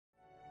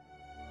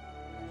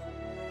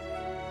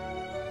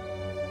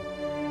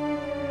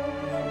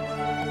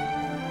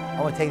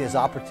I want to take this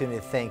opportunity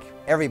to thank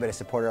everybody who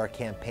supported our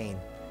campaign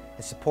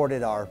and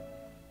supported our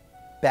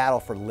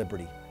battle for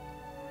liberty.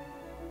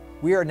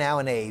 We are now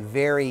in a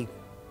very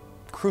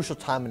crucial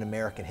time in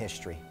American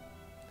history.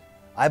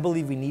 I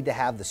believe we need to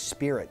have the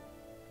spirit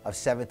of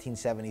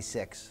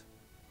 1776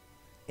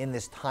 in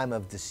this time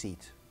of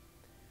deceit.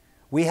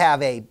 We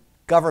have a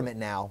government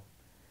now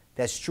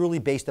that's truly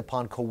based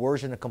upon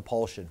coercion and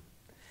compulsion.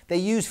 They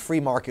use free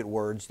market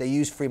words, they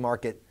use free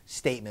market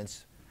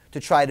statements to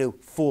try to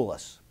fool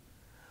us.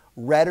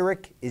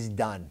 Rhetoric is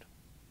done.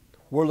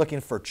 We're looking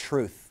for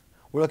truth.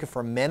 We're looking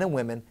for men and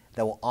women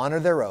that will honor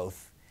their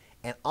oath,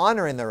 and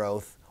honoring their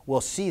oath, we'll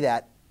see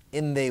that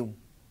in the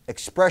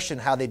expression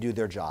how they do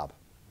their job.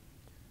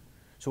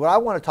 So what I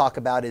want to talk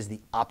about is the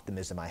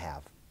optimism I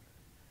have.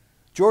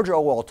 George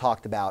Orwell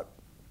talked about,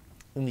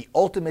 in the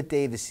ultimate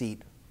day of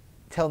deceit,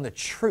 telling the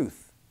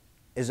truth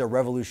is a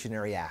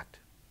revolutionary act.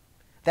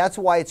 That's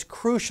why it's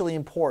crucially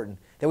important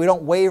that we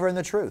don't waver in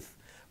the truth.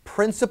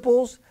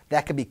 Principles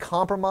that can be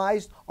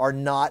compromised are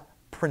not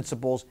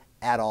principles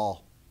at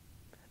all.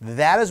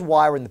 That is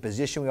why we're in the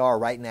position we are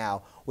right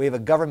now. We have a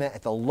government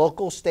at the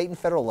local, state, and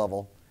federal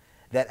level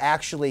that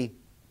actually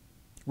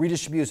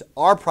redistributes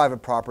our private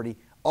property,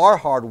 our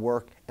hard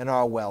work, and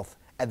our wealth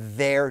at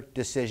their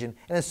decision,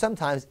 and then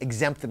sometimes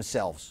exempt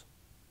themselves.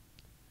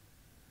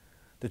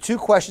 The two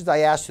questions I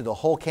asked through the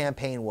whole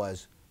campaign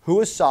was,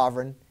 who is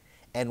sovereign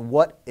and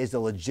what is the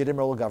legitimate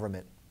role of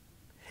government?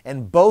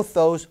 And both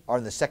those are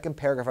in the second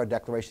paragraph of our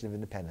Declaration of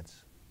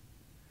Independence.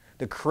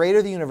 The Creator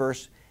of the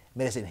universe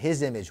made us in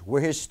His image.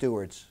 We're His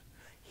stewards.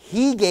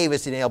 He gave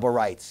us inalienable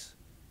rights.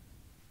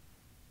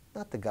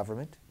 Not the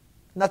government.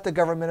 Not the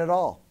government at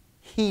all.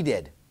 He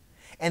did.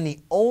 And the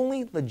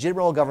only legitimate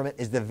role of government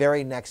is the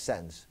very next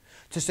sentence.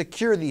 To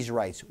secure these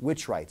rights.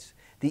 Which rights?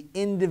 The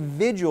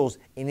individual's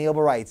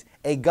inalienable rights.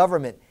 A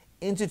government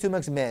instituted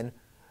amongst men,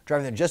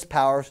 driving their just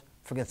powers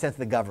for consent of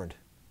the governed.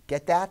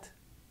 Get that?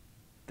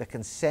 The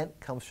consent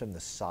comes from the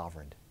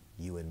sovereign,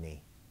 you and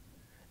me.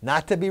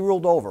 Not to be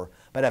ruled over,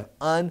 but have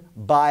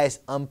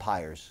unbiased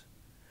umpires.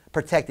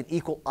 Protecting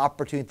equal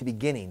opportunity at the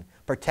beginning,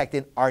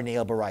 protecting our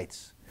inalienable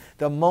rights.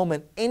 The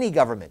moment any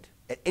government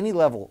at any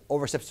level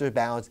oversteps their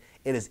bounds,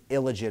 it is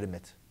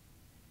illegitimate.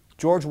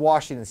 George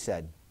Washington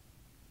said,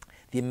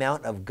 the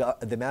amount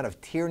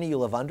of tyranny you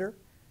live under,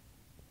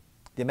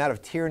 the amount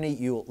of tyranny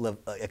you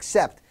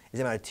accept is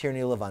the amount of tyranny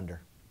you live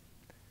under.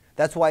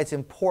 That's why it's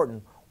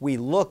important we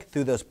look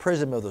through those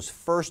prism of those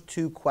first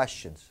two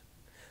questions.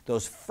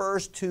 Those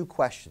first two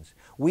questions.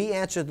 We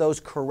answer those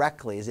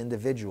correctly as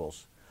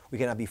individuals. We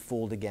cannot be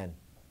fooled again.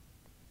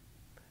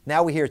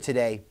 Now we hear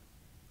today,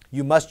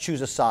 you must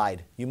choose a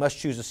side. You must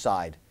choose a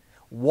side.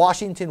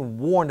 Washington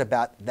warned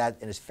about that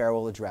in his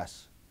farewell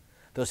address.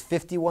 Those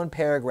 51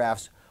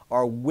 paragraphs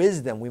are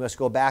wisdom we must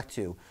go back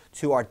to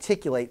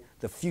articulate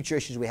the future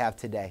issues we have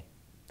today.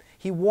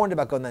 He warned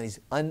about going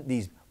down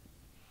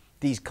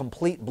these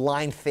complete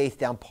blind faith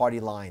down party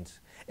lines.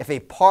 If a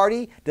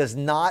party does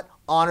not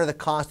honor the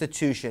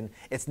Constitution,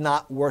 it's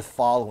not worth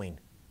following.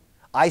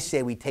 I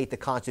say we take the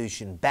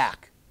Constitution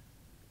back.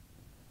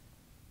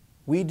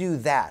 We do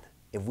that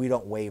if we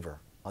don't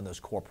waver on those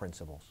core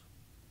principles.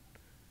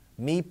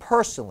 Me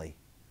personally,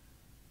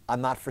 I'm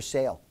not for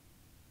sale.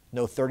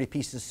 No 30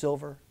 pieces of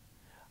silver.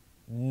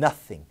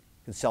 Nothing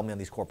can sell me on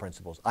these core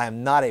principles. I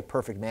am not a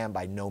perfect man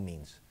by no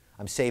means.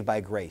 I'm saved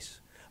by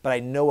grace. But I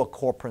know what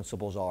core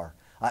principles are.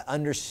 I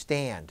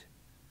understand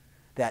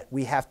that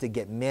we have to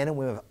get men and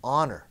women of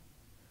honor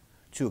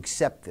to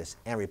accept this,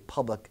 and a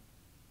republic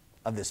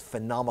of this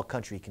phenomenal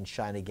country can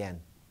shine again.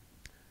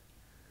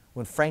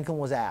 When Franklin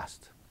was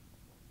asked,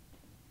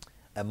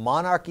 a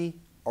monarchy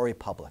or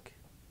republic,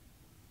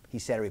 he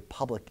said a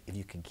republic if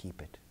you can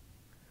keep it.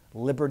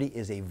 Liberty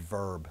is a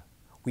verb.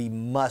 We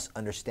must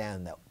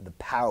understand that the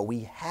power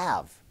we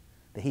have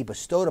that He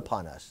bestowed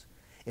upon us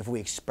if we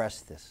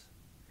express this.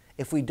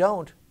 If we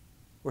don't,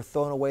 we're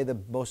throwing away the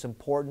most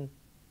important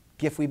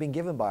gift we've been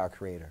given by our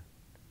Creator.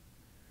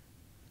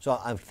 So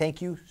I thank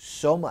you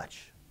so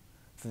much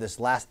for this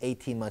last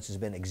 18 months. It's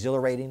been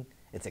exhilarating,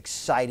 it's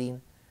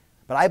exciting,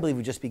 but I believe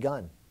we've just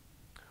begun.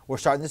 We're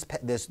starting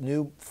this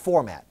new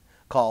format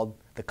called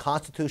the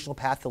Constitutional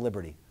Path to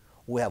Liberty.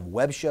 We'll have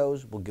web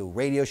shows, we'll do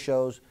radio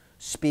shows,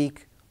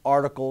 speak,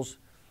 articles,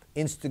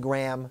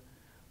 Instagram,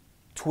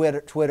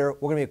 Twitter. We're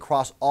going to be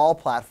across all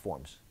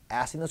platforms,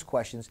 asking those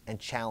questions and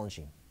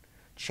challenging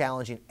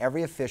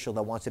every official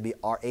that wants to be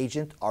our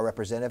agent, our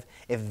representative.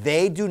 If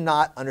they do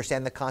not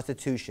understand the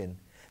Constitution,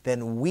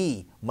 then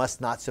we must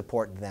not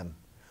support them.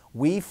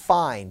 We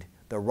find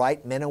the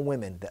right men and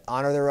women that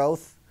honor their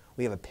oath.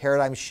 We have a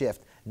paradigm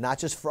shift, not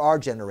just for our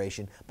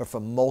generation, but for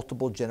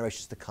multiple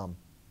generations to come.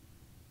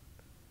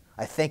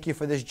 I thank you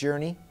for this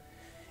journey.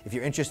 If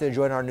you're interested in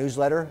joining our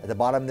newsletter, at the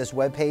bottom of this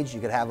webpage,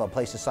 you can have a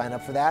place to sign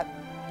up for that.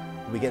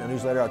 We get a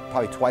newsletter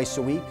probably twice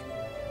a week.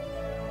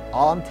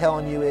 All I'm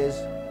telling you is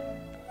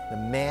the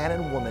man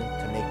and woman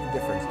to make the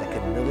difference that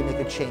can really make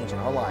a change in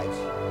our lives